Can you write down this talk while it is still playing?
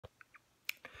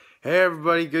Hey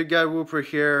everybody, Good Guy Whooper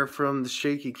here from the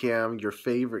Shaky Cam, your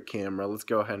favorite camera. Let's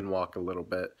go ahead and walk a little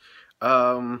bit.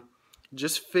 Um,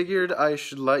 just figured I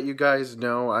should let you guys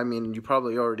know. I mean, you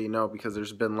probably already know because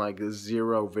there's been like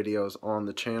 0 videos on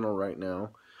the channel right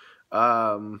now.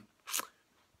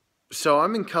 So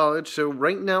I'm in college, so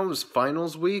right now is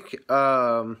finals week.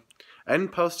 I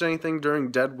didn't post anything during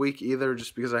dead week either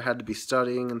just because I had to be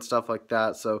studying and stuff like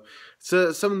that. So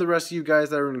some of the rest of you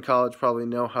guys that are in college probably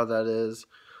know how that is.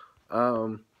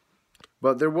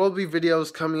 But there will be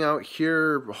videos coming out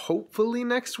here hopefully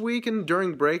next week and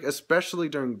during break, especially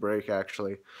during break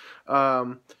actually.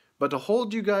 But to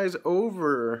hold you guys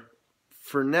over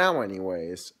for now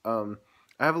anyways, I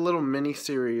have a little mini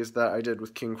series that I did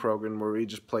with King Krogan where we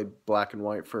just played black and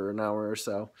white for an hour or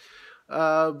so.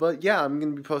 But yeah, I'm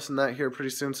going to be posting that here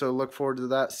pretty soon, so look forward to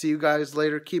that. See you guys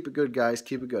later. Keep it good, guys.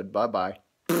 Keep it good. Bye-bye.